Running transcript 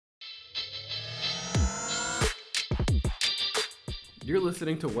You're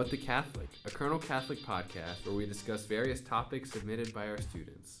listening to What the Catholic, a Colonel Catholic podcast where we discuss various topics submitted by our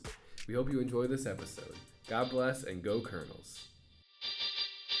students. We hope you enjoy this episode. God bless and go Colonels.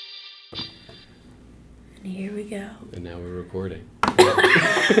 And here we go. And now we're recording.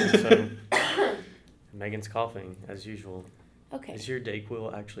 So, Megan's coughing as usual. Okay. Is your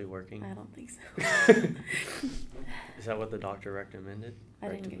Dayquil actually working? I don't think so. Is that what the doctor recommended? I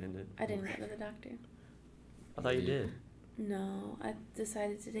didn't go to the doctor. I thought you did. No, I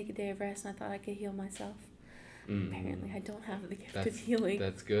decided to take a day of rest and I thought I could heal myself. Apparently I don't have the gift of healing.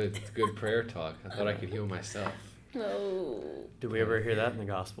 That's good. It's good prayer talk. I thought I could heal myself. Oh. Did we ever hear that in the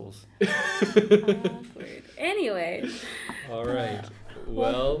Gospels? Awkward. Anyway. All right.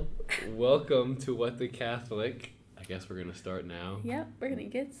 Well, welcome to What the Catholic. I guess we're going to start now. Yep, we're going to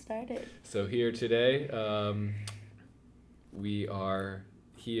get started. So here today, we are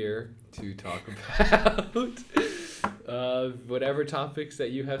here to talk about whatever topics that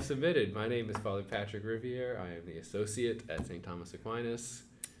you have submitted. My name is Father Patrick Riviere. I am the associate at St. Thomas Aquinas.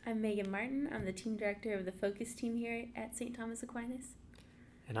 I'm Megan Martin. I'm the team director of the Focus team here at St. Thomas Aquinas.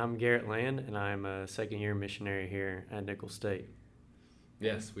 And I'm Garrett Land, and I'm a second-year missionary here at Nicholls State.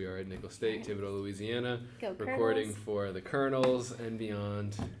 Yes, we are at Nicholls State, Thibodaux, Louisiana, Go recording Colonels. for the Colonels and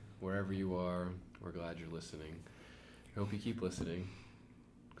beyond, wherever you are. We're glad you're listening. I hope you keep listening,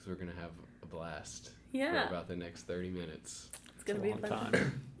 because we're going to have a blast Yeah. for about the next 30 minutes. It's going to be a long fun time.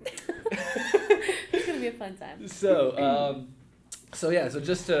 time. It's going to be a fun time. So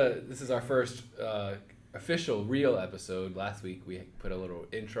this is our first official, real episode. Last week we put a little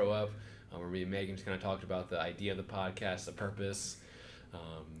intro up where me and Megan just kind of talked about the idea of the podcast, the purpose.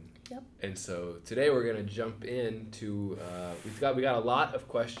 Yep. And so today we're going to jump into, we got a lot of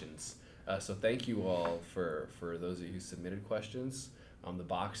questions. So thank you all for those of you who submitted questions. The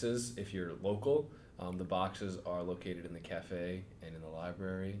boxes, if you're local, the boxes are located in the cafe and in the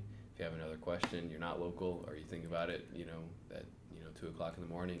library. If you have another question, you're not local, or you think about it, at 2 o'clock in the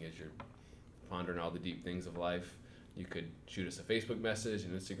morning as you're pondering all the deep things of life, you could shoot us a Facebook message,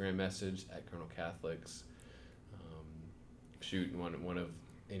 an Instagram message at Colonel Catholics. Shoot one of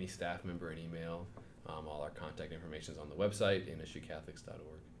any staff member an email. All our contact information is on the website,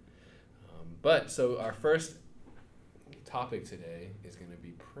 nshucatholics.org. So our first topic today is going to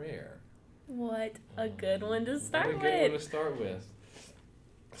be prayer. What a good one to start What a good one to start with.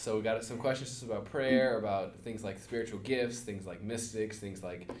 So we got some questions about prayer, about things like spiritual gifts, things like mystics, things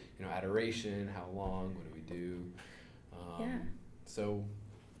like adoration, how long, what do we do? Yeah. So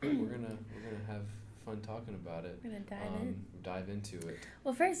we're gonna have fun talking about it. We're going to Dive into it.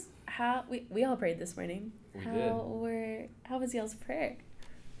 Well, first, how we all prayed this morning. We did. How was y'all's prayer?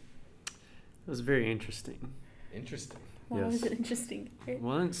 It was very interesting. Interesting. Why Yes. was it interesting?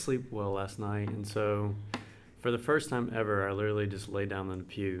 Well, I didn't sleep well last night, and so for the first time ever, I literally just laid down in the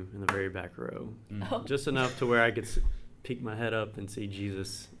pew in the very back row. Oh. Just enough to where I could peek my head up and see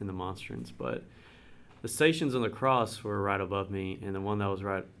Jesus in the monstrance. But the stations on the cross were right above me, and the one that was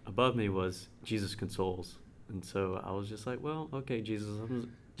right above me was Jesus Consoles. And so I was just like, well, okay, Jesus,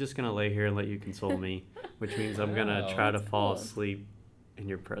 I'm just going to lay here and let you console me, which means I'm going to try to That's fall cool. asleep in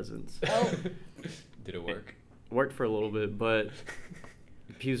your presence. Oh. Did it work? Worked for a little bit, but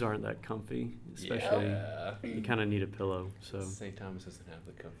the pews aren't that comfy, especially Yeah. you kind of need a pillow. So St. Thomas doesn't have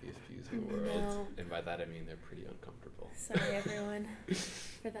the comfiest pews in the world. No. And by that I mean they're pretty uncomfortable. Sorry, everyone,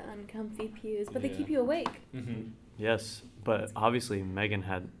 for the uncomfy pews. But they Yeah. keep you awake. Mm-hmm. yes, but obviously Megan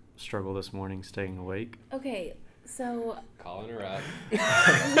had struggled this morning staying awake. Okay, so Calling her out. we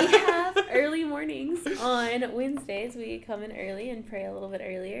have early mornings on Wednesdays. We come in early and pray a little bit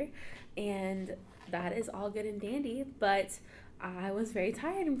earlier. And that is all good and dandy. But I was very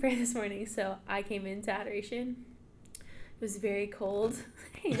tired in prayer this morning. So I came into adoration. It was very cold.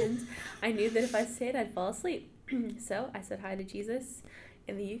 And I knew that if I stayed, I'd fall asleep. So I said hi to Jesus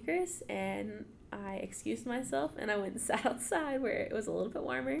in the Eucharist. And I excused myself. And I went and sat outside where it was a little bit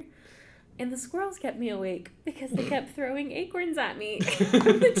warmer. And the squirrels kept me awake because they kept throwing acorns at me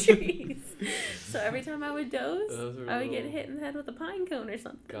from the trees. So every time I would doze, I would get hit in the head with a pine cone or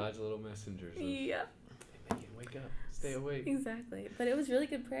something. God's little messengers. Yeah, Hey, Megan, wake up. Stay awake. exactly. But it was really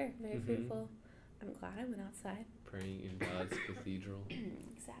good prayer. Very Mhm. fruitful. I'm glad I went outside. Praying in God's cathedral,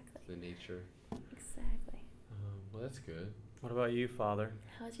 Exactly. the nature. Exactly. Well, that's good. What about you, Father?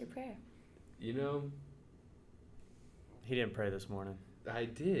 How was your prayer? You know, He didn't pray this morning. I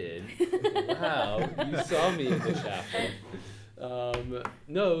did. Wow, you saw me in the chapel.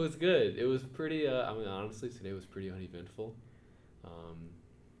 No, it was good. It was pretty, honestly, today was pretty uneventful.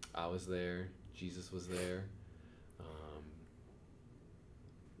 I was there. Jesus was there.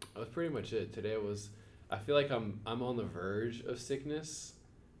 That was pretty much it. Today was, I feel like I'm on the verge of sickness.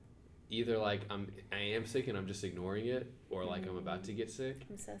 Either like I am sick and I'm just ignoring it, or like I'm about to get sick.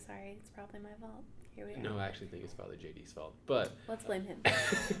 I'm so sorry. It's probably my fault. Here we are. No, I actually think it's probably JD's fault. But Let's blame him.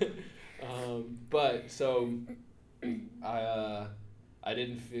 but so I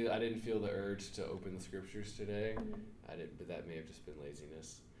didn't feel the urge to open the scriptures today. I didn't, but that may have just been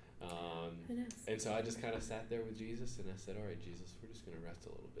laziness. Who knows? And so I just kind of sat there with Jesus and I said, "All right, Jesus, we're just gonna rest a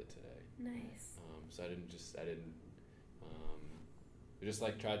little bit today." Nice. So I just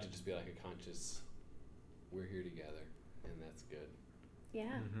like tried to just be like a conscious, we're here together, and that's good. Yeah.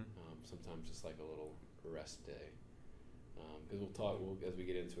 Mm-hmm. Sometimes just like a little rest day, because we'll as we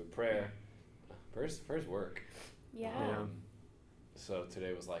get into it. Prayer, first work. Yeah. So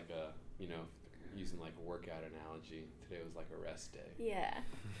today was like using like a workout analogy. Today was like a rest day. Yeah.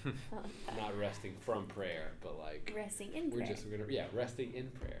 Not resting from prayer, but like resting in prayer. Resting in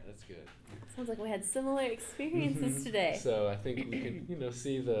prayer. That's good. Sounds like we had similar experiences today. So I think we can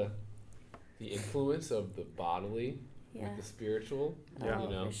see the influence of the bodily with the spiritual.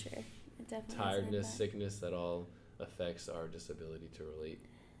 Oh, for sure. It definitely Tiredness, has an sickness, that all affects our disability to relate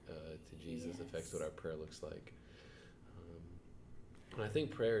to Jesus. Affects what our prayer looks like. And I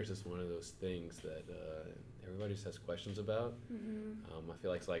think prayer is just one of those things that everybody just has questions about. I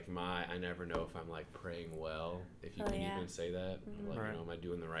feel like it's like I never know if I'm like praying well, if you can even say that. Like, Right. am I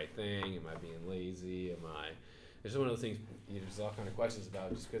doing the right thing? Am I being lazy? It's just one of those things there's all kind of questions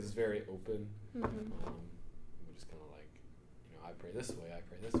about, just because it's very open. We're just kind of like, I pray this way, I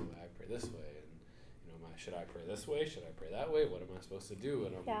pray this way, I pray this way, and should I pray this way? Should I pray that way? What am I supposed to do?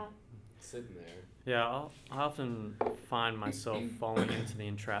 And I'm sitting there. Yeah, I often find myself falling into the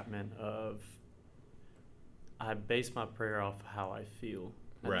entrapment of I base my prayer off how I feel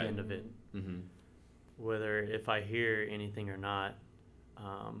at the end of it. Whether if I hear anything or not,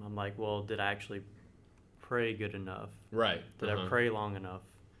 I'm like, well, did I actually pray good enough? Right. Did I pray long enough?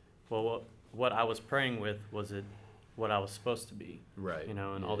 Well, what I was praying with, was it what I was supposed to be? Right.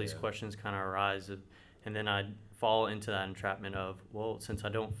 And all these questions kind of arise, and then I fall into that entrapment of, well, since I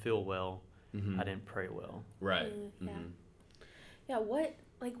don't feel well, I didn't pray well. Right. Yeah. What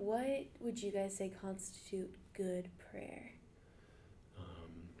would you guys say constitute good prayer?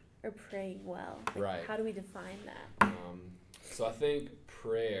 Or praying well? Right. How do we define that? So I think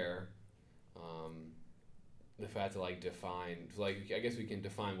prayer, the fact to like define, like I guess we can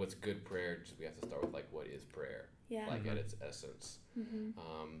define what's good prayer. Just we have to start with like what is prayer, like at its essence.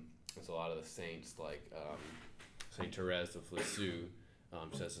 There's a lot of the saints like Saint Therese of Lisieux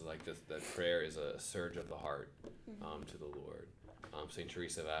says like this, that prayer is a surge of the heart to the Lord. Saint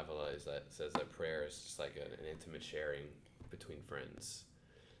Teresa of Avila says that prayer is just like an intimate sharing between friends.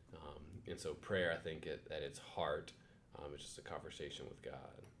 And so prayer, I think, at its heart, it's just a conversation with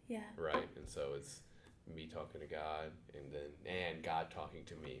God. Yeah. Right? And so it's me talking to God and God talking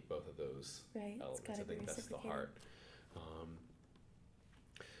to me, both of those elements. I think that's the heart.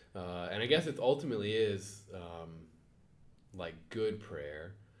 And I guess it ultimately is like good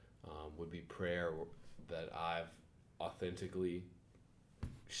prayer would be prayer that I've authentically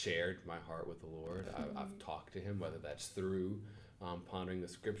shared my heart with the Lord. I've talked to Him, whether that's through pondering the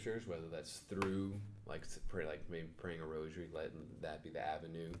scriptures, whether that's through maybe praying a rosary, letting that be the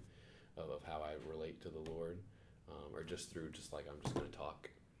avenue of how I relate to the Lord, or just through I'm just going to talk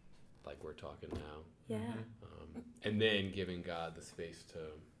like we're talking now. Yeah. And then giving God the space to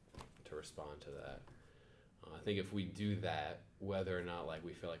respond to that. I think if we do that, whether or not like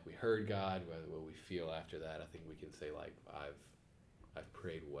we feel like we heard God, what we feel after that, I think we can say like I've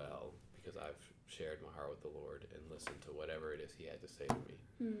prayed well because I've shared my heart with the Lord and listened to whatever it is He had to say to me.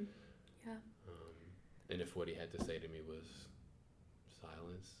 Yeah. And if what He had to say to me was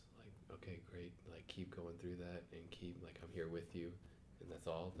silence, like okay, great, like keep going through that and keep like I'm here with you, and that's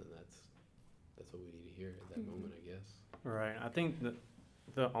all. Then that's what we need to hear at that moment, I guess. Right. I think that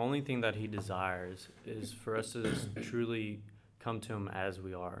the only thing that He desires is for us to just truly come to Him as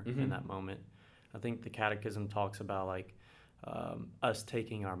we are in that moment. I think the Catechism talks about like us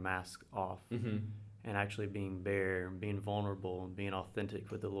taking our mask off and actually being bare, and being vulnerable, and being authentic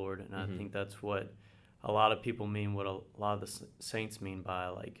with the Lord. And I think that's what a lot of people mean, what a lot of the saints mean by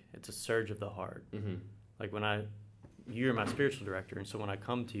like it's a surge of the heart. Like you're my spiritual director, and so when I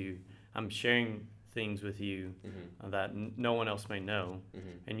come to you, I'm sharing things with you that no one else may know,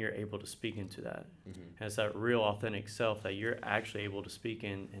 and you're able to speak into that. And it's that real authentic self that you're actually able to speak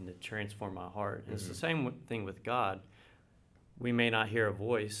in and to transform my heart. And it's the same thing with God. We may not hear a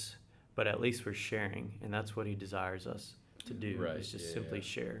voice, but at least we're sharing, and that's what He desires us to do. Right. Is just simply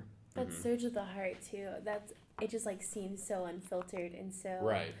share. That surge of the heart too. it just like seems so unfiltered and so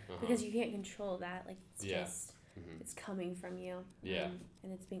Right. because you can't control that. Like it's Yeah. just it's coming from you. Yeah.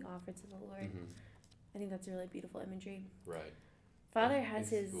 And it's being offered to the Lord. Mm-hmm. I think that's a really beautiful imagery. Right. Father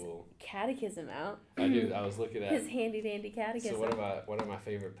has It's his cool. catechism out. I do. I was looking at His handy dandy catechism. So one of my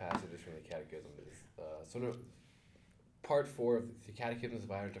favorite passages from the Catechism is part 4 of the Catechism is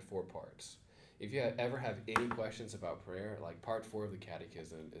divided into 4 parts. If you ever have any questions about prayer, like part 4 of the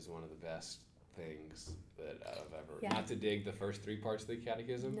Catechism is one of the best things that I've ever. Yeah. Not to dig the first 3 parts of the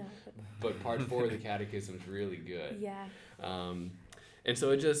Catechism, No. but part 4 of the Catechism is really good. Yeah. And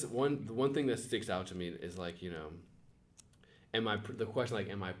so it just the one thing that sticks out to me is like, you know, the question like,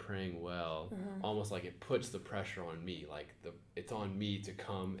 am I praying well? Almost like it puts the pressure on me, like it's on me to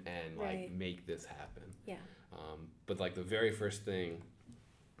come and like Right. make this happen. Yeah. But like the very first thing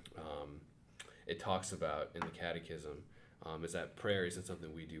it talks about in the Catechism is that prayer isn't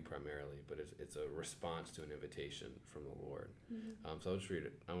something we do primarily, but it's a response to an invitation from the Lord. So I'll just read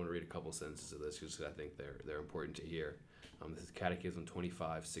it. I want to read a couple sentences of this because I think they're important to hear. This is Catechism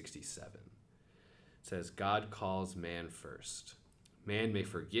 2567. It says, God calls man first. Man may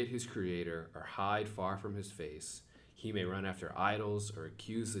forget his creator or hide far from his face. He may run after idols or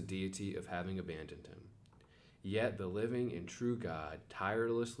accuse the deity of having abandoned him. Yet the living and true God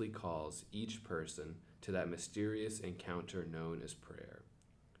tirelessly calls each person to that mysterious encounter known as prayer.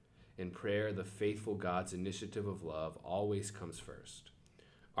 In prayer, the faithful God's initiative of love always comes first.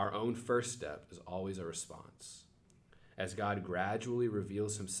 Our own first step is always a response. As God gradually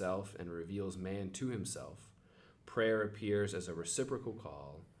reveals himself and reveals man to himself, prayer appears as a reciprocal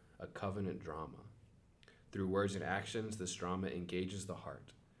call, a covenant drama. Through words and actions, this drama engages the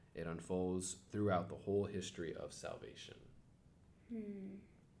heart. It unfolds throughout the whole history of salvation.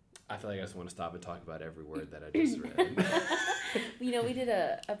 I feel like I just want to stop and talk about every word that I just read. You know, we did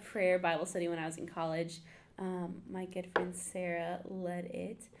a prayer Bible study when I was in college. My good friend Sarah led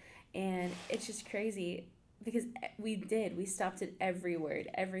it. And it's just crazy because we stopped at every word,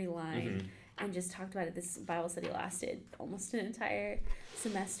 every line, and just talked about it. This Bible study lasted almost an entire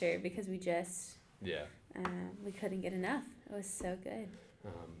semester because we just, we couldn't get enough. It was so good.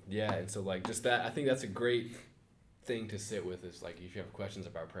 And so like just that, I think that's a great thing to sit with is like if you have questions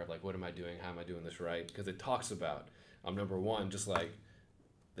about prayer, like what am I doing? How am I doing this right? Because it talks about, number one, just like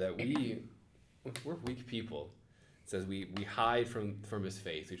that we're weak people. It says we hide from his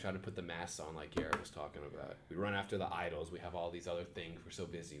face. We try to put the masks on like Garrett was talking about. We run after the idols. We have all these other things. We're so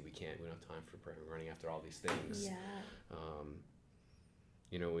busy. We don't have time for prayer. We're running after all these things. Yeah.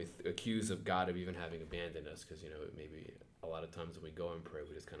 We accuse of God of even having abandoned us because, maybe a lot of times when we go and pray,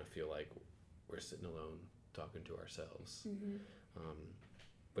 we just kind of feel like we're sitting alone talking to ourselves.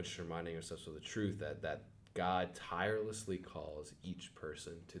 But just reminding ourselves of the truth that God tirelessly calls each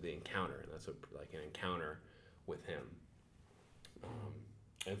person to the encounter, and that's like an encounter with him.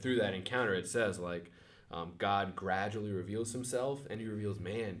 And through that encounter, it says God gradually reveals himself and he reveals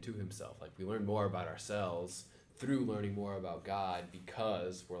man to himself. Like we learn more about ourselves through learning more about God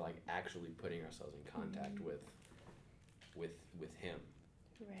because we're like actually putting ourselves in contact with him.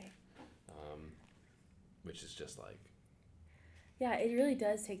 Right. Which is just like. Yeah, it really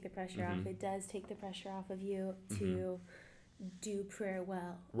does take the pressure off. It does take the pressure off of you to do prayer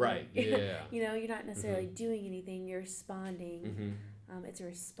well. Right, yeah. You're not necessarily doing anything, you're responding. It's a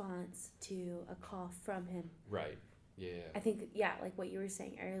response to a call from him. Right, yeah. I think, like what you were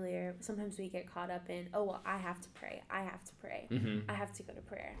saying earlier, sometimes we get caught up in, I have to pray. I have to go to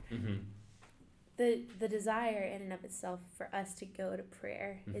prayer. The desire in and of itself for us to go to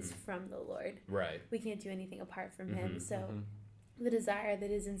prayer is from the Lord. Right. We can't do anything apart from him. So the desire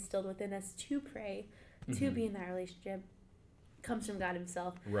that is instilled within us to pray, to be in that relationship, comes from God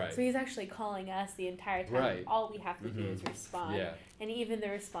himself. Right. So he's actually calling us the entire time. Right. All we have to do is respond. Yeah. And even the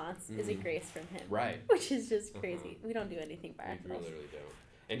response is a grace from him. Right. Which is just crazy. We don't do anything by ourselves. We literally don't.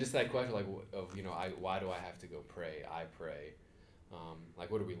 And just that question why do I have to go pray? I pray.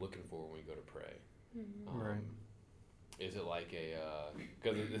 What are we looking for when we go to pray? Right. Is it like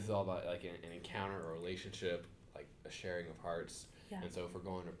because this is all about like an encounter or relationship, like a sharing of hearts. Yeah. And so if we're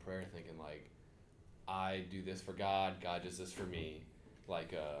going to prayer thinking I do this for God, God does this for me.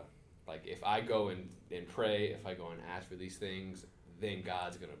 Like if I go and pray, if I go and ask for these things, then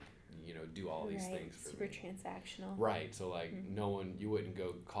God's gonna, do all these things for me. Super transactional. Right. So no one, you wouldn't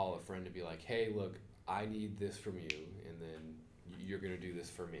go call a friend to be like, hey, look, I need this from you, and then you're gonna do this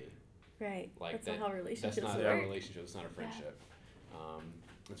for me. Right. That's not how relationships work. That's not a relationship. It's not a friendship. Yeah.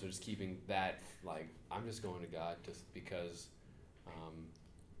 And so just keeping that I'm just going to God just because.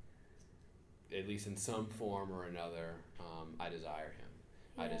 At least in some form or another, I desire him.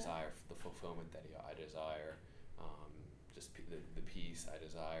 I Yeah. desire the fulfillment that I desire, just the peace I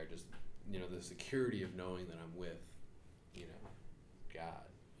desire, just the security of knowing that I'm with, God.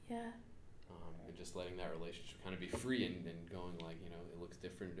 Yeah. And just letting that relationship kind of be free and going like, it looks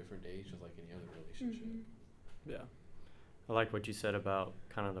different days, just like any other relationship. Mm-hmm. Yeah. I like what you said about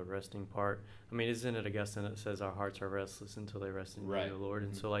kind of the resting part. I mean, isn't it Augustine that says our hearts are restless until they rest in Right. you, Lord?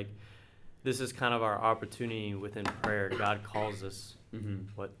 And Mhm. so, like, this is kind of our opportunity within prayer. God calls us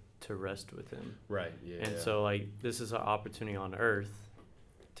to rest with Him. Right. Yeah. And so, like, this is our opportunity on earth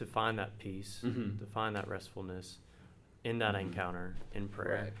to find that peace, to find that restfulness in that encounter in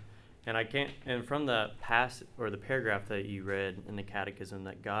prayer. Right. And from the the paragraph that you read in the Catechism,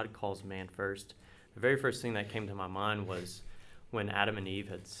 that God calls man first, the very first thing that came to my mind was when Adam and Eve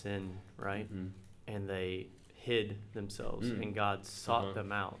had sinned, right? And they hid themselves, and God sought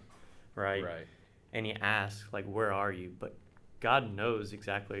them out, right? Right. And He asked, like, where are you? But God knows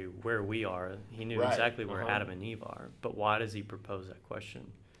exactly where we are. He knew Right. exactly where Adam and Eve are. But why does He propose that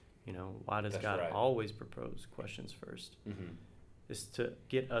question? Why does That's God right. always propose questions first? Is to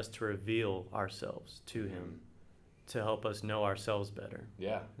get us to reveal ourselves to Him, to help us know ourselves better.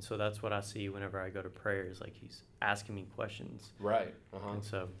 Yeah. And so that's what I see whenever I go to prayer, is like He's asking me questions. Right. And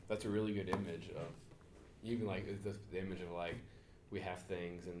so That's a really good image of, even like the image of like, we have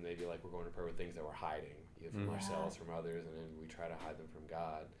things and maybe like we're going to prayer with things that we're hiding, either from ourselves, from others, and then we try to hide them from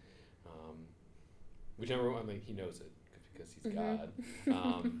God. He knows it because He's God.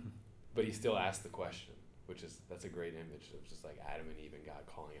 But He still asks the question, that's a great image of just like Adam and Eve and God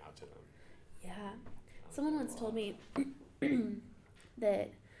calling out to them. Yeah. Someone once told me that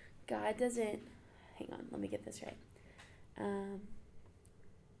God doesn't, hang on, let me get this right.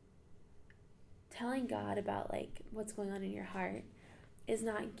 Telling God about like what's going on in your heart is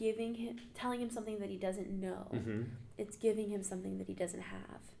not telling Him something that He doesn't know. It's giving Him something that He doesn't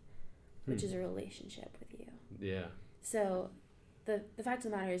have, which is a relationship with you. Yeah. So the fact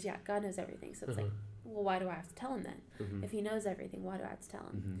of the matter is, God knows everything. So it's like, well, why do I have to tell Him then? If He knows everything, why do I have to tell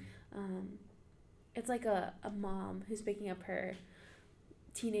Him? It's like a mom who's picking up her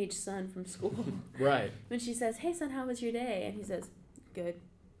teenage son from school. Right. When she says, hey, son, how was your day? And he says, good,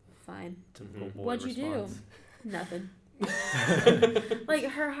 fine. typical boy What'd you response. do? Nothing. Like,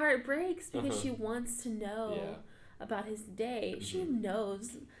 her heart breaks because she wants to know about his day. She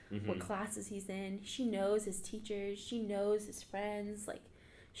knows what classes he's in. She knows his teachers. She knows his friends. Like,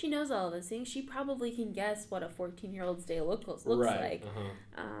 she knows all of those things. She probably can guess what a 14-year-old's day looks like.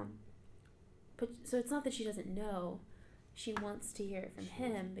 But so it's not that she doesn't know. She wants to hear it from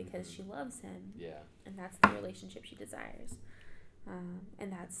him because she loves him. Yeah. And that's the relationship she desires.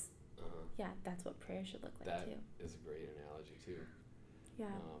 And that's that's what prayer should look like too. That is a great analogy too. Yeah.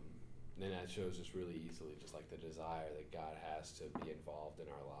 And that shows us really easily just like the desire that God has to be involved in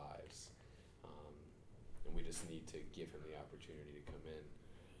our lives. And we just need to give Him the opportunity to come in.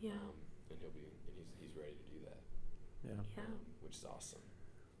 Yeah. And he's ready to do that. Yeah. Which is awesome.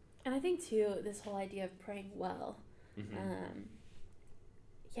 And I think too, this whole idea of praying well.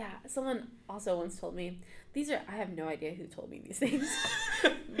 Someone also once told me, I have no idea who told me these things,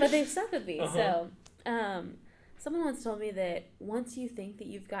 but they've stuck with me. So, someone once told me that once you think that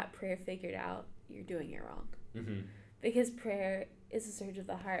you've got prayer figured out, you're doing it wrong. Because prayer is a surge of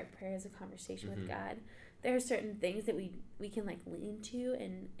the heart. Prayer is a conversation with God. There are certain things that we can like lean to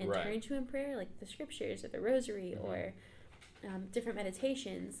and turn to in prayer, like the scriptures or the rosary or different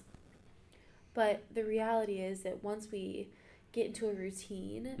meditations. But the reality is that once we get into a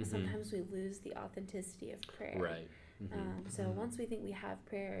routine, sometimes we lose the authenticity of prayer. Right. So once we think we have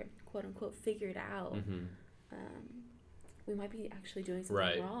prayer, quote unquote, figured out, we might be actually doing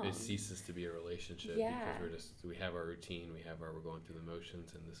something wrong. It ceases to be a relationship because we have our routine, we're going through the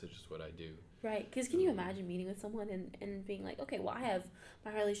motions, and this is just what I do. Right, because can you imagine meeting with someone and being like, okay, well, I have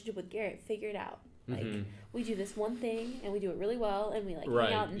my relationship with Garrett figured out. Like, we do this one thing, and we do it really well, and we, like,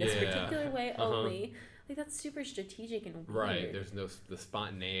 hang out in this particular way only. Like, that's super strategic and weird. Right, there's the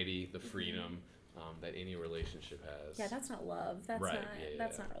spontaneity, the freedom that any relationship has. Yeah, that's not love. That's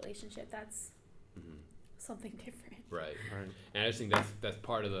not relationship. That's something different. Right. And I just think that's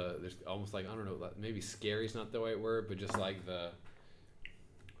part of there's almost like, I don't know, maybe scary is not the right word, but just like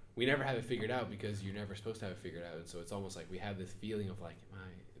we never have it figured out because you're never supposed to have it figured out. And so it's almost like we have this feeling of like, am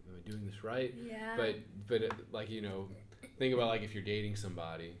I doing this right? Yeah. But like, think about like if you're dating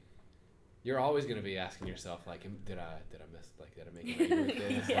somebody, you're always going to be asking yourself like, did I make a mistake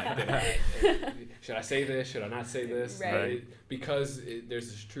with this? Like, should I say this? Should I not say this? Right. Because there's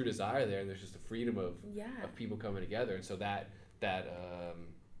this true desire there, and there's just a freedom of people coming together, and so that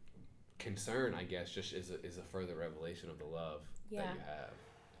concern, I guess, just is a further revelation of the love that you have.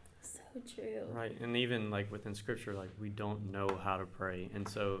 true. Right. And even like within scripture, like we don't know how to pray. And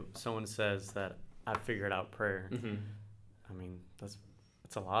so someone says that I figured out prayer. Mm-hmm. I mean, that's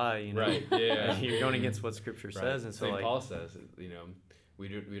a lie, you know. Right. Yeah. You're going against what scripture Right. says. And so St. like Paul says, you know, we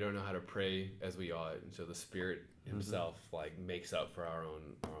don't know how to pray as we ought, and so the Spirit Himself like makes up for our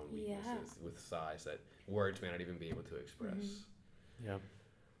own weaknesses with sighs that words may not even be able to express. Yeah.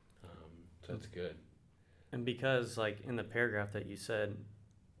 So that's good. And because like in the paragraph that you said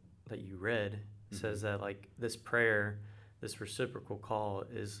that you read says that like this prayer, this reciprocal call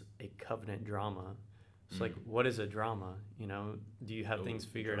is a covenant drama. It's like, what is a drama? You know, do you have things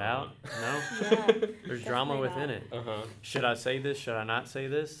figured drama. out? No? Yeah, There's drama within it. Uh-huh. Should I say this? Should I not say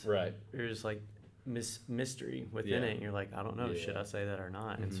this? Right. There's like mystery within it. And you're like, I don't know. Yeah. Should I say that or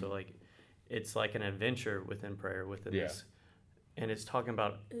not? And so like, it's like an adventure within prayer within this. And it's talking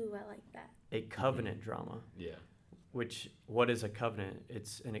about Ooh, I like that. a covenant drama. Yeah. Which, what is a covenant?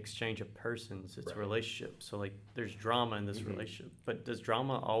 It's an exchange of persons. It's a relationship. So like, there's drama in this relationship. But does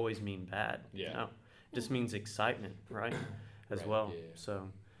drama always mean bad? Yeah. No. It just means excitement, right? As well. Yeah. So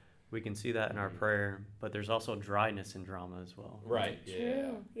we can see that in our prayer, but there's also dryness in drama as well. Right. Yeah.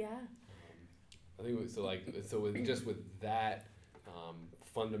 True. Yeah. I think with that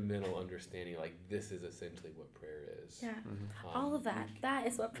fundamental understanding, like this is essentially what prayer is. Yeah. All of that. That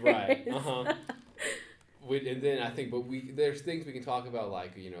is what prayer Right. is. And then I think, there's things we can talk about,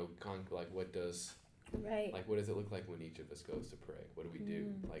 like, you know, what does Right. like what does it look like when each of us goes to pray? What do we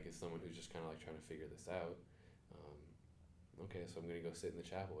do? Like, as someone who's just kind of like trying to figure this out. Okay, so I'm gonna go sit in the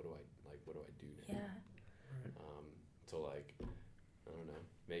chapel. What do I do now? Yeah. So like, I don't know,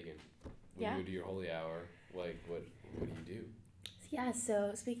 Megan, when Yeah. you do your holy hour, like what do you do? Yeah,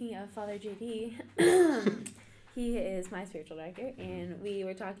 so speaking of Father JD, he is my spiritual director, and we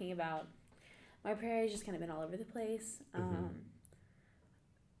were talking about my prayer has just kind of been all over the place.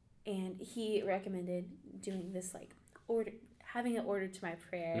 And he recommended doing this like having an order to my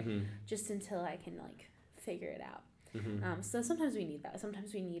prayer just until I can like figure it out. So sometimes we need that.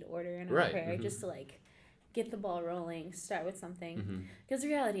 Sometimes we need order in our prayer just to like get the ball rolling, start with something. Because the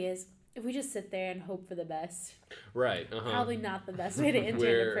reality is, if we just sit there and hope for the best, probably not the best way to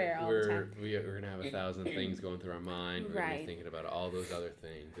enter into prayer all the time. We're going to have 1,000 things going through our mind. We're going to be thinking about all those other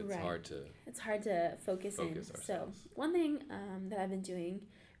things. It's hard to focus in. Ourselves. So one thing that I've been doing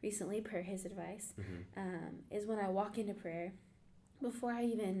recently, per his advice, is when I walk into prayer, before I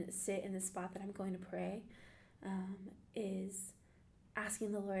even sit in the spot that I'm going to pray, is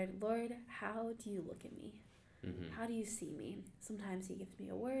asking the Lord, how do you look at me? How do you see me? Sometimes he gives me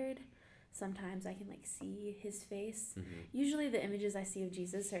a word. Sometimes I can like see his face. Usually the images I see of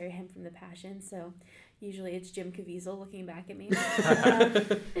Jesus are him from the Passion. So usually it's Jim Caviezel looking back at me.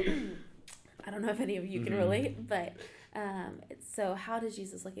 I don't know if any of you can relate, but so how does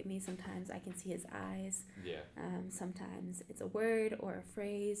Jesus look at me? Sometimes I can see his eyes. Yeah. Sometimes it's a word or a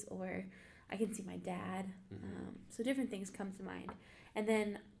phrase, or I can see my dad. So different things come to mind. And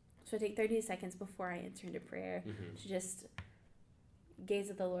then, so I take 30 seconds before I enter into prayer to just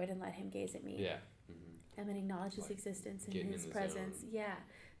gaze at the Lord and let him gaze at me. Yeah. And then acknowledge his existence and his presence. Zone. Yeah.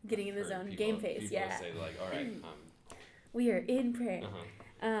 Getting in the zone. Game face. Yeah. Say like, all right. We are in prayer.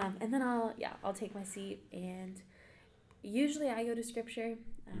 And then I'll take my seat, and usually I go to scripture.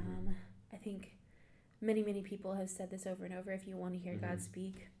 I think many people have said this over and over. If you want to hear God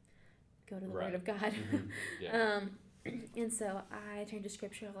speak, go to the Word of God. And so I turn to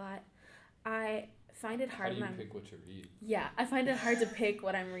scripture a lot. I find it hard. How do you pick what to read? Yeah, I find it hard to pick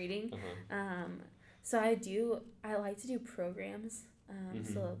what I'm reading. So I like to do programs.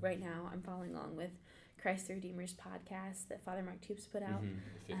 So right now I'm following along with Christ the Redeemer's podcast that Father Mark Toops put out.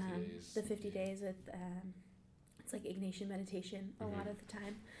 The 50 days. The 50 days with, it's like Ignatian meditation a lot of the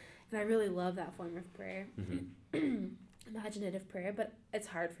time. And I really love that form of prayer. Imaginative prayer, but it's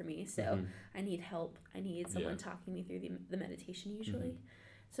hard for me, so I need help. I need someone talking me through the meditation usually.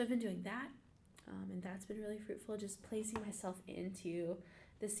 So I've been doing that, and that's been really fruitful, just placing myself into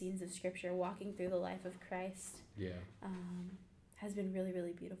the scenes of scripture, walking through the life of Christ. Has been really,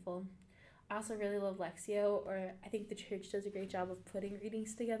 really beautiful. I also really love Lectio, or I think the church does a great job of putting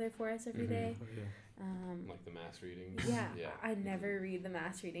readings together for us every day. Like the mass readings. Yeah. I never read the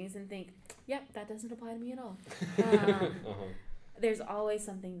mass readings and think, yep, that doesn't apply to me at all. There's always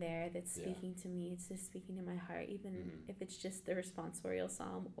something there that's speaking to me. It's just speaking to my heart, even if it's just the responsorial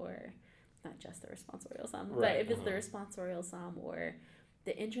psalm, or not just the responsorial psalm, but if it's the responsorial psalm or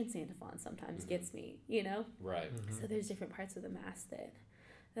the entrance antiphon sometimes gets me, you know? Right. So there's different parts of the mass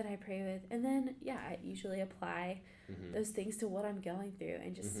that I pray with. And then, I usually apply those things to what I'm going through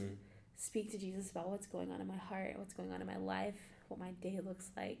and just speak to Jesus about what's going on in my heart, what's going on in my life, what my day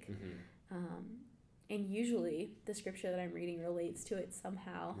looks like. Mm-hmm. And usually the scripture that I'm reading relates to it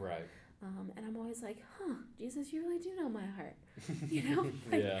somehow. Right. And I'm always like, Jesus, you really do know my heart. You know?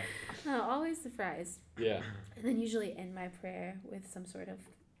 Like, Yeah. Always surprised. Yeah. And then usually end my prayer with some sort of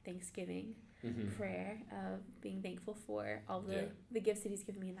Thanksgiving prayer of being thankful for all the gifts that he's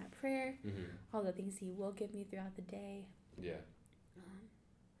given me in that prayer, all the things he will give me throughout the day. Yeah.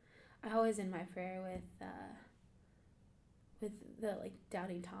 I always end my prayer with the like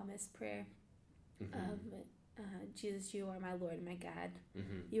Doubting Thomas prayer of Jesus, you are my Lord and my God.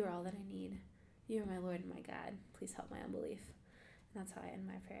 You are all that I need. You are my Lord and my God. Please help my unbelief. And that's how I end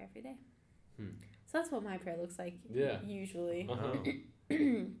my prayer every day. So that's what my prayer looks like. Usually.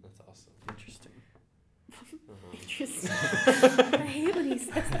 That's awesome. Interesting. Interesting. I hate when he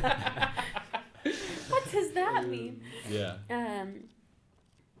says that. What does that mean? Yeah.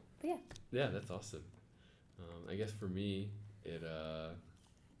 But yeah. Yeah, that's awesome. I guess for me,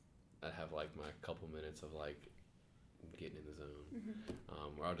 I have like my couple minutes of like getting in the zone,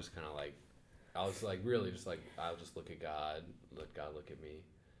 where I'll just kind of like, I'll just like really just like I'll just look at God, let God look at me.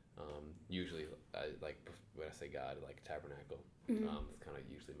 Usually, like when I say God, like tabernacle. It's kind of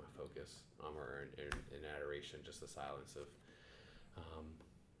usually my focus. Or in adoration, just the silence of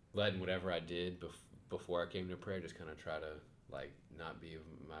letting whatever I did before I came to prayer, just kind of try to like not be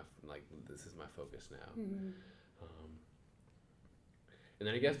my like this is my focus now. And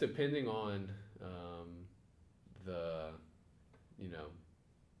then I guess depending on the,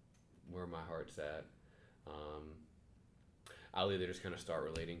 where my heart's at, I'll either just kind of start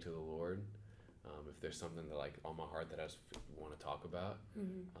relating to the Lord, if there's something that like on my heart that I just want to talk about,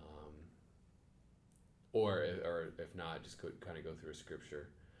 or if not, just kind of go through a scripture.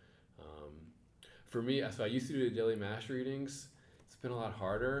 For me, so I used to do the daily mass readings. It's been a lot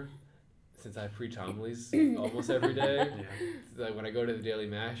harder since I preach homilies almost every day. Like when I go to the daily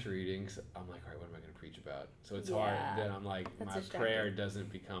mass readings, I'm like, all right, what am I going to preach about? So it's hard. Then I'm like, my prayer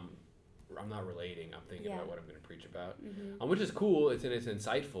doesn't become, I'm not relating. I'm thinking about what I'm going to preach about, which is cool. It's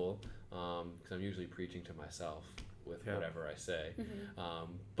insightful, because I'm usually preaching to myself with whatever I say.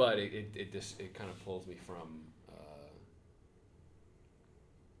 But it just kind of pulls me from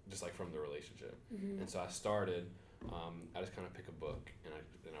just like from the relationship. And so I started. I just kind of pick a book and I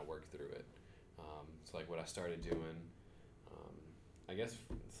work through it. So like what I started doing, I guess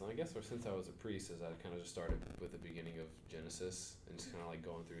since I was a priest, is I kind of just started with the beginning of Genesis and just kind of like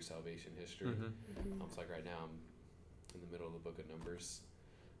going through salvation history. So like right now I'm in the middle of the book of Numbers,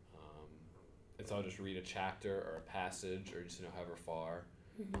 and so I'll just read a chapter or a passage or just however far,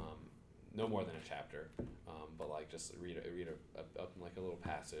 no more than a chapter, but like just read like a little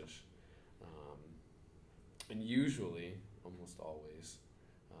passage. And usually, almost always,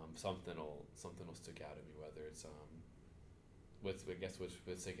 something will stick out at me. Whether it's what's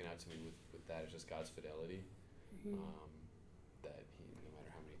sticking out to me with that is just God's fidelity. That He, no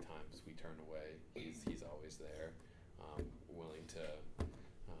matter how many times we turn away, He's always there, willing to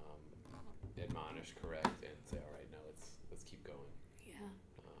admonish, correct, and say, all right, now let's keep going. Yeah.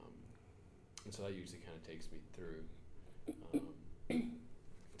 And so that usually kind of takes me through.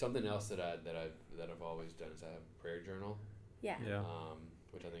 Something else that I've always done is I have a prayer journal. Yeah.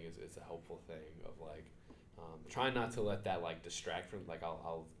 Which I think is a helpful thing of like, trying not to let that like distract from like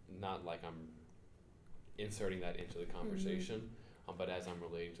I'll not like I'm inserting that into the conversation, but as I'm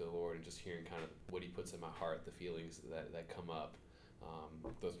relating to the Lord and just hearing kind of what He puts in my heart, the feelings that come up,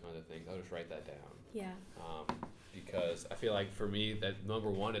 those kind of things, I'll just write that down. Yeah. Because I feel like for me that number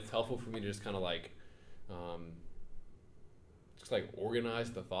one, it's helpful for me to just kind of like, just like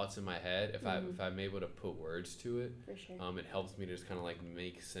organize the thoughts in my head. If I'm able to put words to it, for sure. It helps me to just kind of like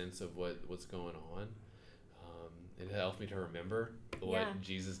make sense of what's going on. It helps me to remember what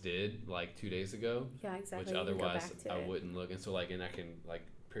Jesus did like 2 days ago. Yeah, exactly. Which otherwise I wouldn't look. And so like, and I can like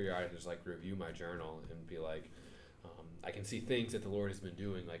periodically just like review my journal and be like, I can see things that the Lord has been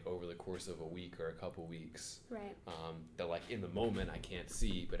doing like over the course of a week or a couple weeks. Right. That like in the moment I can't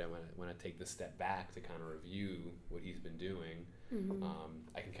see, but when I take the step back to kind of review what He's been doing,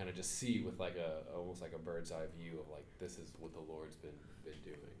 I can kind of just see with like almost like a bird's eye view of like, this is what the Lord's been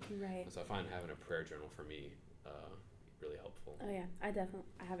doing. Right. And so I find having a prayer journal for me really helpful. Oh yeah, I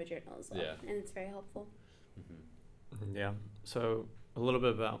have a journal as well, and it's very helpful. Yeah. So a little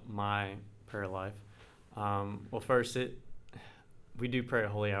bit about my prayer life. Well, first, we do pray a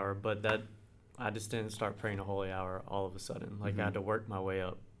holy hour, but that I just didn't start praying a holy hour all of a sudden. Like I had to work my way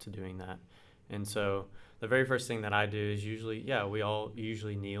up to doing that. And so the very first thing that I do is we all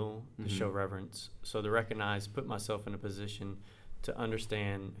usually kneel to show reverence. So to put myself in a position to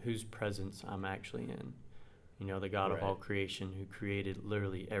understand whose presence I'm actually in. the God of all creation who created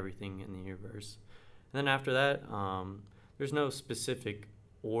literally everything in the universe. And then after that, there's no specific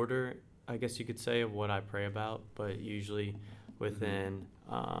order, I guess you could say, of what I pray about, but usually within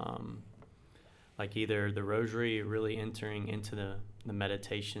like either the rosary, really entering into the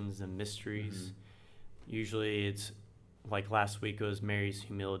meditations, the mysteries. Usually it's like last week it was Mary's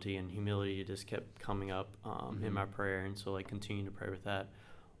humility, and humility just kept coming up in my prayer, and so like continue to pray with that.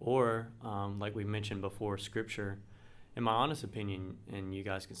 Or like we mentioned before, scripture. In my honest opinion, and you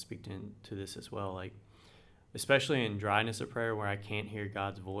guys can speak to this as well, like especially in dryness of prayer where I can't hear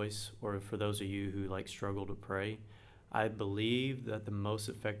God's voice, or for those of you who like struggle to pray, I believe that the most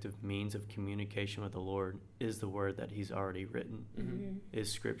effective means of communication with the Lord is the word that he's already written, is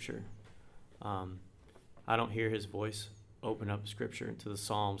scripture. I don't hear his voice. Open up scripture to the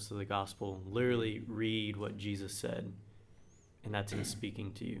Psalms, to the gospel, literally read what Jesus said, and that's him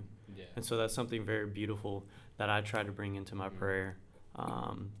speaking to you. Yeah. And so that's something very beautiful that I try to bring into my prayer.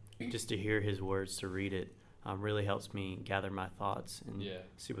 Just to hear his words, to read it, really helps me gather my thoughts and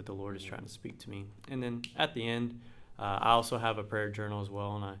see what the Lord is trying to speak to me. And then at the end, I also have a prayer journal as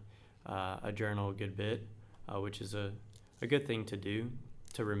well, and I journal a good bit, which is a good thing to do,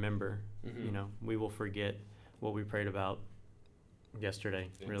 to remember. We will forget what we prayed about yesterday,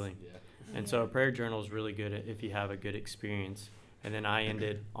 really. And so a prayer journal is really good if you have a good experience. And then I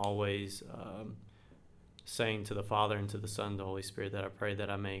ended always saying to the Father and to the Son, the Holy Spirit, that I pray that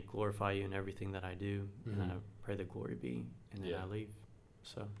I may glorify you in everything that I do, and I pray that glory be, and then I leave.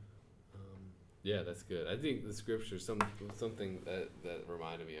 So. Yeah, that's good. I think the scripture is something that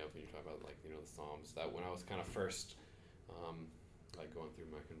reminded me of when you talk about the Psalms. That when I was kind of first like going through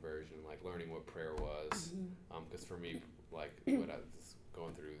my conversion, like learning what prayer was, because for me, like when I was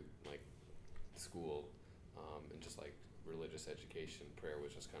going through like school and just like religious education, prayer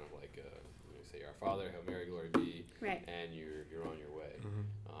was just kind of like you say Our Father, Hail Mary, glory be, and you're on your way.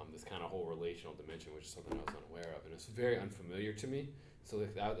 This kind of whole relational dimension, which is something I was unaware of, and it's very unfamiliar to me. So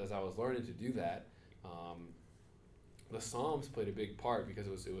as I was learning to do that, the Psalms played a big part, because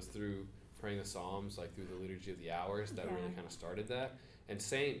it was through praying the Psalms, like through the Liturgy of the Hours, that really kind of started that. And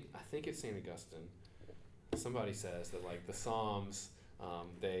I think it's St. Augustine, somebody says that like the Psalms,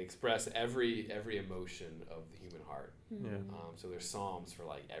 they express every emotion of the human heart. So there's Psalms for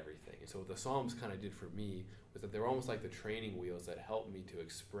like everything. And so what the Psalms kind of did for me was that they were almost like the training wheels that helped me to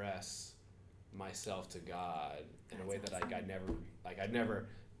express myself to God in a way that I'd never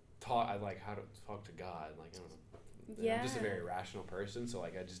taught how to talk to God. Like I don't know, I'm just a very rational person, so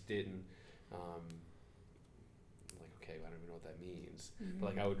like I just didn't okay, I don't even know what that means.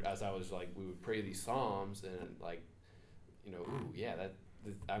 But like we would pray these Psalms, and like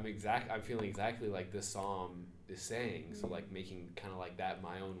I'm feeling exactly like this psalm is saying. So like making kind of like that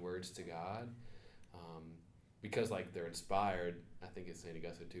my own words to God, because like they're inspired. I think it's St.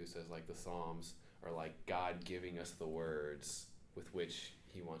 Augustine too says like the Psalms are like God giving us the words with which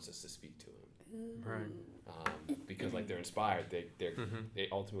he wants us to speak to him. Right. Because like they're inspired, they're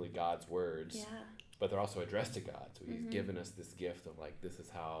ultimately God's words, but they're also addressed to God. So he's given us this gift of like, this is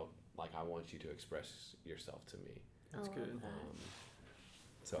how like I want you to express yourself to me. That's good.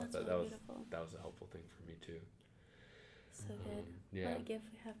 So That's that really was beautiful. That was a helpful thing for me too. So good. What a gift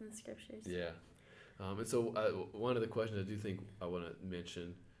we have in the scriptures. Yeah. And so one of the questions I do think I want to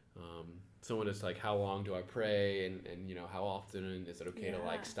mention, someone is like, how long do I pray, and how often is it okay to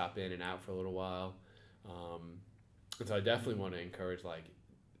like stop in and out for a little while? And so I definitely want to encourage like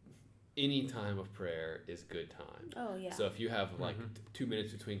any time of prayer is good time. Oh yeah. So if you have like 2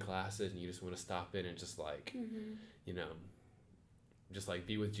 minutes between classes and you just want to stop in and just like just like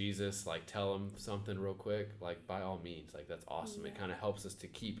be with Jesus, like tell him something real quick, like by all means, like that's awesome. It kind of helps us to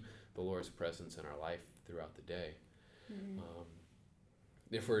keep the Lord's presence in our life throughout the day.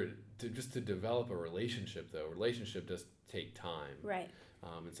 If we're to develop a relationship, though, relationship does take time, right?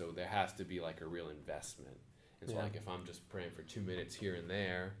 And so there has to be like a real investment. And so like if I'm just praying for 2 minutes here and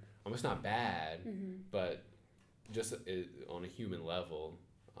there, it's not bad, but just on a human level,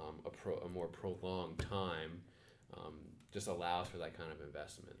 a more prolonged time just allows for that kind of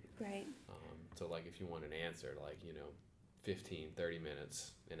investment. Right. So like if you want an answer, like 15, 30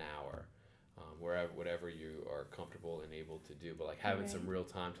 minutes, an hour, whatever you are comfortable and able to do, but like having some real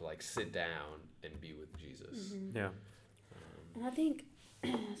time to like sit down and be with Jesus. And I think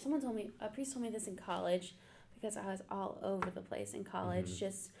a priest told me this in college, because I was all over the place in college,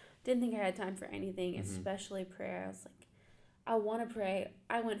 just didn't think I had time for anything, especially prayer. I was like, I want to pray.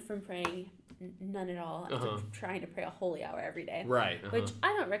 I went from praying none at all to trying to pray a holy hour every day. Right. Which I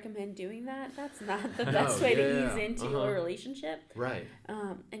don't recommend doing that. That's not the best way to ease into a relationship. Right.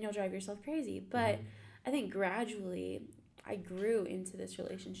 And you'll drive yourself crazy. But I think gradually I grew into this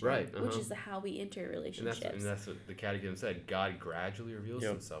relationship, Right, which is how we enter relationships. And that's what the Catechism said. God gradually reveals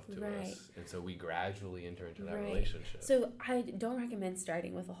Yep. himself to Right. us. And so we gradually enter into that Right. relationship. So I don't recommend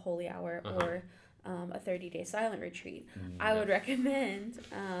starting with a holy hour or a 30-day silent retreat. I would recommend,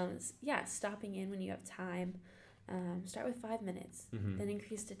 stopping in when you have time. Start with 5 minutes, then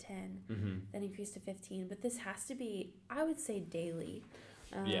increase to 10, then increase to 15. But this has to be, I would say, daily.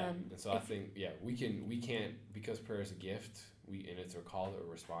 And so I think we can't because prayer is a gift. And it's a call that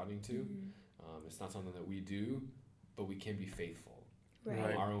we're responding to. It's not something that we do, but we can be faithful.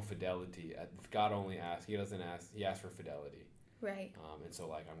 Right. Our own fidelity. God only asks. He doesn't ask. He asks for fidelity. Right. And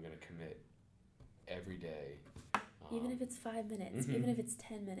so I'm gonna commit every day. Even if it's 5 minutes, even if it's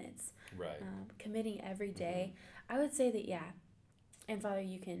 10 minutes. Right. Committing every day. I would say that and Father,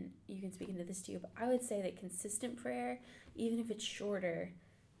 you can speak into this too, but I would say that consistent prayer, even if it's shorter,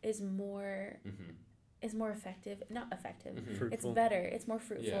 is more effective. Not effective. Fruitful. It's better. It's more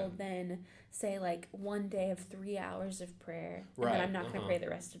fruitful than say one day of 3 hours of prayer, and then I'm not going to pray the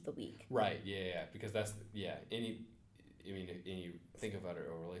rest of the week. Right. Yeah. Because that's if you think about a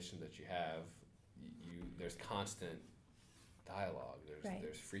relation that you have, there's constant dialogue.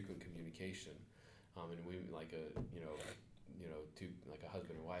 There's frequent communication, and we a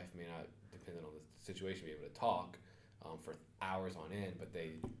husband and wife may not, depending on the situation, be able to talk for hours on end, but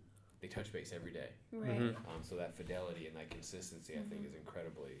they touch base every day. Right. So that fidelity and that consistency, I think, is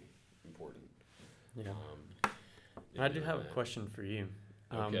incredibly important. Yeah. I do have a question for you.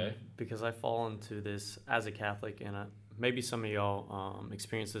 Okay. Because I fall into this as a Catholic, and maybe some of y'all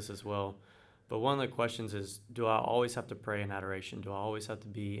experience this as well. But one of the questions is, do I always have to pray in adoration? Do I always have to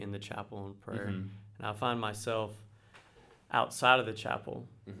be in the chapel in prayer? And I find myself outside of the chapel,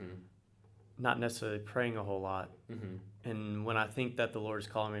 not necessarily praying a whole lot. And when I think that the Lord is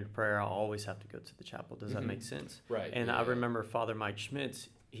calling me to prayer, I always have to go to the chapel. Does that make sense? Right. And I remember Father Mike Schmitz,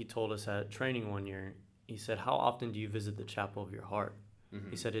 he told us at training one year, he said, how often do you visit the chapel of your heart?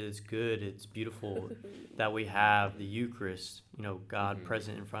 He said it is good, it's beautiful that we have the Eucharist, God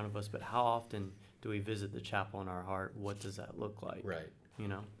present in front of us, but how often do we visit the chapel in our heart? What does that look like? Right.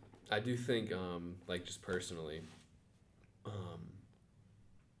 I do think, just personally,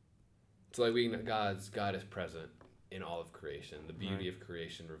 God is present in all of creation. The beauty of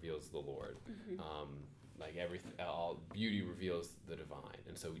creation reveals the Lord. All beauty reveals the divine.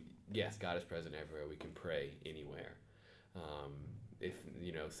 And so, yes, God is present everywhere. We can pray anywhere. If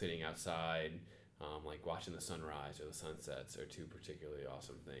sitting outside, watching the sunrise or the sunsets are two particularly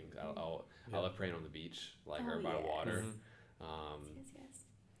awesome things. I love praying on the beach, or by water. Yes.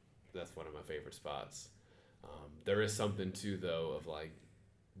 That's one of my favorite spots. There is something too, though, of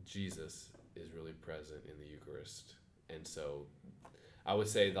Jesus is really present in the Eucharist, and so I would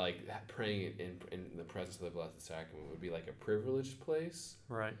say praying in the presence of the Blessed Sacrament would be a privileged place,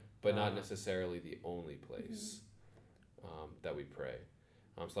 right? But not necessarily the only place that we pray.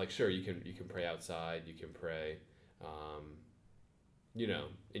 Sure, you can pray outside, you can pray,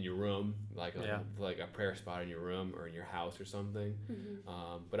 in your room, a prayer spot in your room or in your house or something.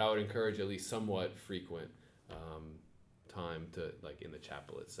 But I would encourage at least somewhat frequent time to in the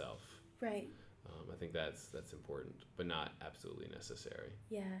chapel itself. Right. I think that's important, but not absolutely necessary.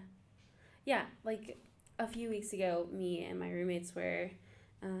 Yeah. A few weeks ago, me and my roommates were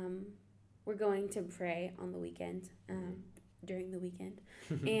going to pray on the weekend. During the weekend,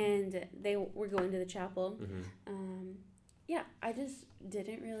 and they were going to the chapel. I just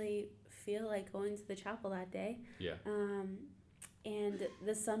didn't really feel like going to the chapel that day. And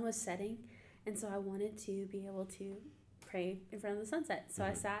the sun was setting, and so I wanted to be able to pray in front of the sunset. So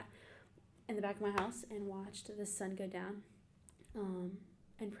I sat in the back of my house and watched the sun go down,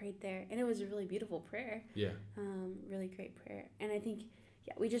 and prayed there. And it was a really beautiful prayer. Really great prayer. And I think,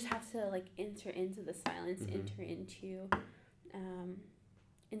 we just have to enter into the silence, enter into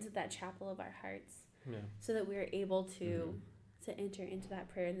that chapel of our hearts, so that we're able to enter into that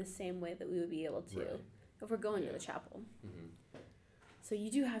prayer in the same way that we would be able to if we're going to the chapel. So you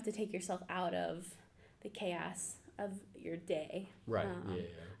do have to take yourself out of the chaos of your day. Right.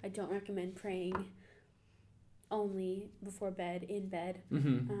 I don't recommend praying only before bed, in bed.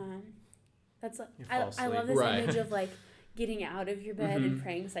 That's I love this image of getting out of your bed and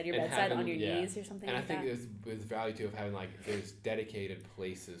praying beside your bedside on your knees or something like that. And I think there's value too of having there's dedicated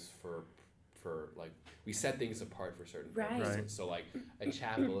places for we set things apart for certain purposes. Right. So a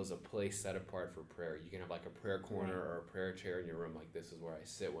chapel is a place set apart for prayer. You can have a prayer corner or a prayer chair in your room. This is where I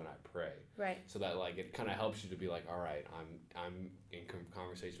sit when I pray. Right. So that it kind of helps you to be all right, I'm in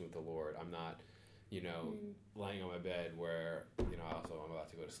conversation with the Lord. I'm not laying on my bed where, also I'm about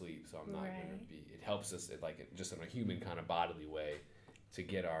to go to sleep, so I'm not going to be, it helps us just in a human kind of bodily way to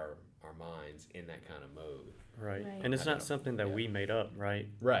get our minds in that kind of mode. Right. And it's not something that we made up, right?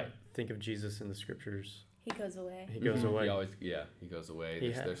 Right. Think of Jesus in the scriptures. He goes away. He goes away. He goes away.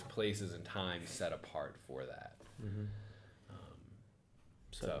 There's places and times set apart for that. Mm-hmm.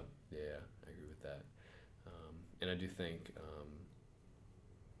 So, yeah, I agree with that. And I do think,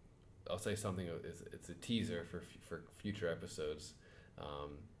 I'll say something, it's a teaser for future episodes.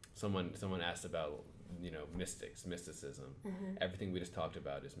 Someone asked about, mysticism. Mm-hmm. Everything we just talked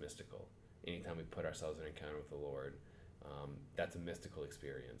about is mystical. Anytime we put ourselves in an encounter with the Lord, that's a mystical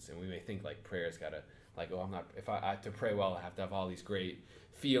experience. And we may think like prayer's gotta, to pray well, I have to have all these great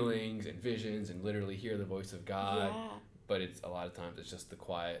feelings and visions and literally hear the voice of God. Yeah. But a lot of times it's just a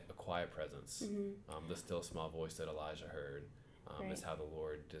quiet presence. Mm-hmm. The still small voice that Elijah heard Right. is how the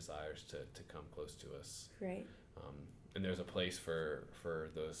Lord desires to come close to us. Right. And there's a place for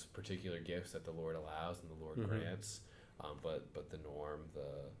those particular gifts that the Lord allows and the Lord grants. But the norm,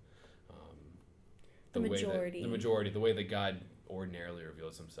 the majority, the way that God ordinarily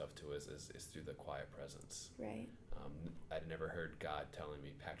reveals himself to us is through the quiet presence. Right. I'd never heard God telling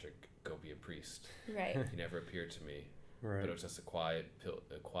me, Patrick, go be a priest. Right. He never appeared to me. Right. But it was just a quiet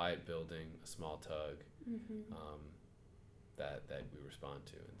building, a small tug, Mm-hmm. that we respond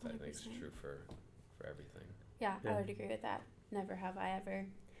to, and 100%. I think it's true for everything. Yeah, I would agree with that. Never have I ever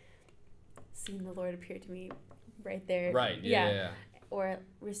seen the Lord appear to me right there. Right. Yeah. Or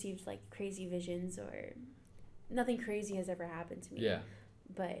received like crazy visions, or nothing crazy has ever happened to me. Yeah.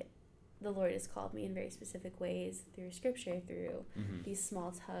 But the Lord has called me in very specific ways through Scripture, through these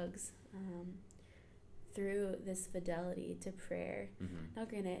small tugs, through this fidelity to prayer. Now,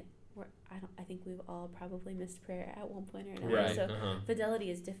 granted, I think we've all probably missed prayer at one point or another. Right. So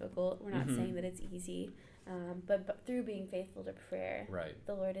fidelity is difficult. We're not saying that it's easy, but through being faithful to prayer,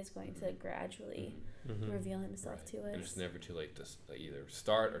 the Lord is going to gradually reveal Himself to us. And it's never too late to either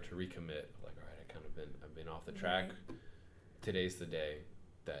start or to recommit. Like, all right, I've been off the track. Right. Today's the day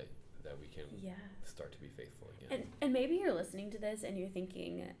that we can start to be faithful again. And maybe you're listening to this and you're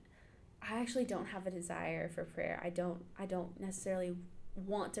thinking, I actually don't have a desire for prayer. I don't necessarily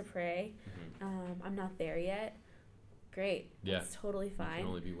want to pray. I'm not there yet. Great. Yeah. That's totally fine. You can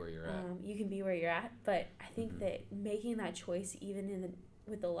only be where you're at. You can be where you're at, but I think that making that choice, even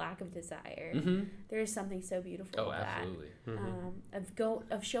with the lack of desire, there is something so beautiful about absolutely. that.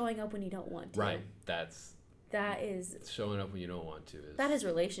 Of showing up when you don't want to. Right. That is showing up when you don't want to. That is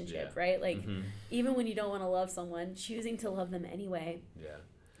relationship, right? Like even when you don't want to love someone, choosing to love them anyway. Yeah.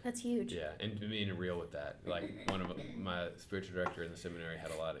 That's huge. Yeah, and being real with that. Like, one of my spiritual director in the seminary he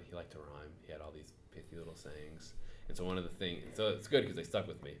liked to rhyme. He had all these pithy little sayings. And so one of the things, so it's good because they stuck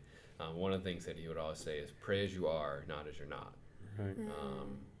with me. One of the things that he would always say is, pray as you are, not as you're not. Right.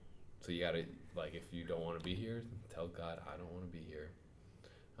 So you got to, like, if you don't want to be here, tell God, I don't want to be here.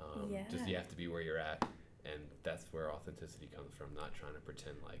 Just you have to be where you're at. And that's where authenticity comes from, not trying to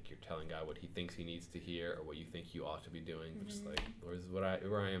pretend like you're telling God what He thinks He needs to hear or what you think you ought to be doing, but just like, Lord, this is where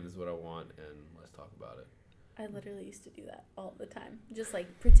I am, this is what I want, and let's talk about it. I literally used to do that all the time, just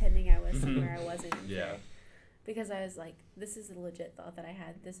like pretending I was somewhere I wasn't. Yeah. Because I was like, this is a legit thought that I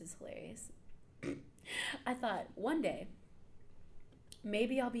had. This is hilarious. I thought one day,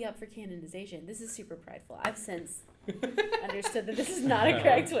 maybe I'll be up for canonization. This is super prideful. I've since understood that this is not a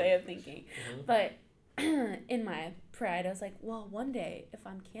correct way of thinking, but in my pride, I was like, well, one day if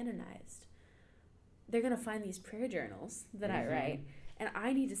I'm canonized, they're going to find these prayer journals that I write, and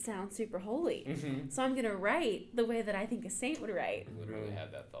I need to sound super holy. So I'm going to write the way that I think a saint would write. I literally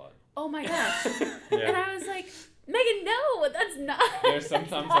had that thought. Oh my gosh. And I was like, Megan, no, that's not. There's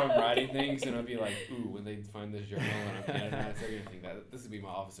sometimes I'm writing things and I'll be like, ooh, when they find this journal and I'm canonized, they're going to think that this would be my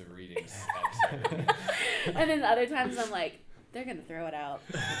Office of Readings excerpt. And then the other times I'm like, they're going to throw it out.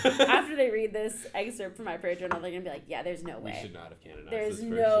 After they read this excerpt from my prayer journal, they're going to be like, yeah, there's no way. We should not have canonized There's this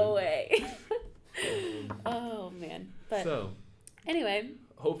person. no way. Oh, man. But so, anyway.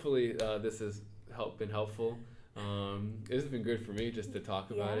 Hopefully this has been helpful. It's been good for me just to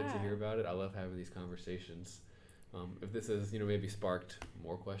talk about it, to hear about it. I love having these conversations. If this has, maybe sparked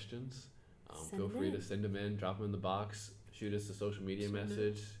more questions, feel free to send them in, drop them in the box, shoot us a social media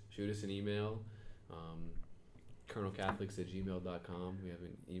message, shoot us an email. colonelcatholics@gmail.com. We have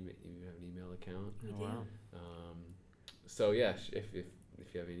an email account. We do. So yeah, if you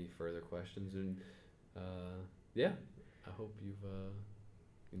have any further questions, and I hope you've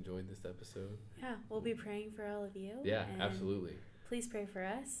enjoyed this episode. Yeah, we'll be praying for all of you. Yeah, absolutely. Please pray for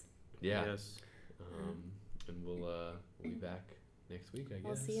us. Yeah. Yes. And we'll be back next week, I guess.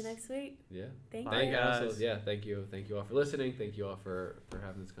 We'll see you next week. Yeah. Thank Bye, you. guys. Also, yeah, thank you all for listening. Thank you all for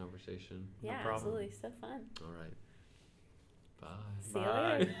having this conversation. Yeah, problem. absolutely. So fun. All right. Bye. See you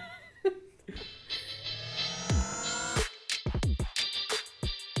Bye. later.